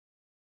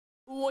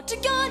What you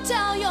gonna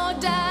tell your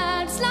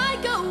dad? It's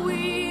like a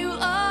wheel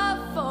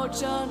of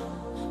fortune.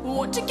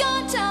 What you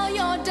gonna tell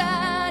your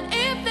dad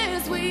if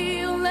this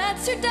wheel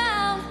lets you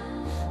down?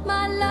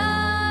 My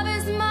love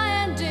is my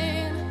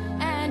ending,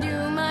 and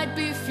you might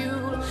be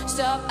fuel.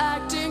 Stop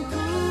acting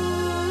cool.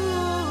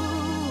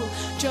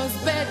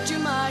 Just bet you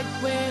might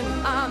win.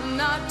 I'm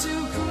not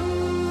too cool.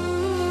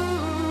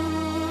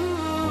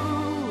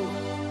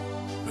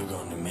 We're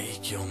gonna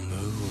make your move.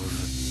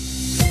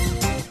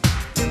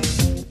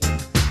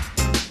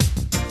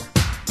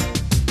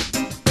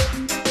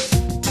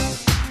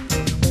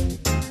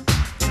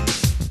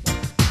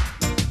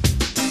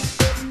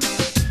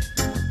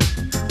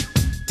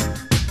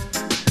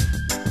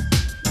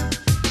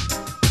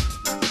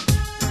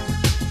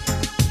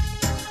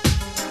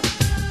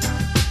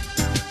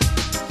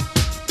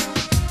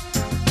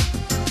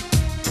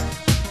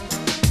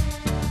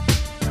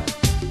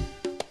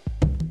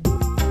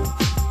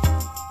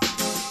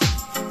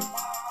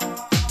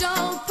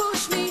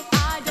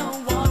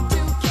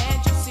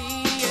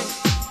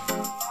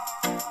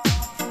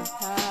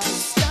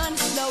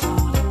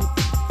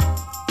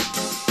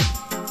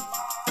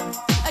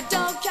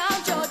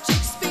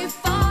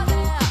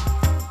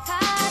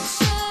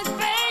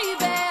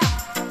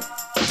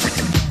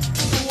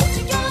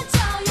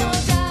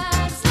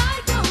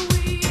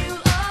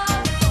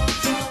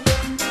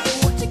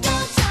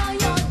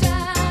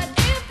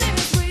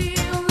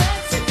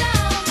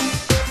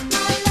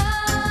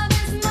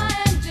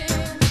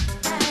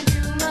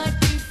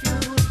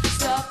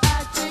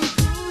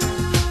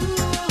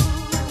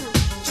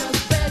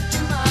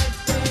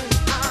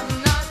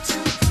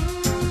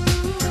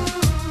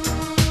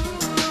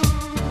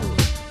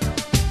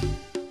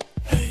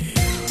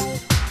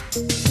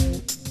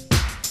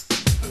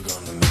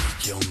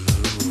 Your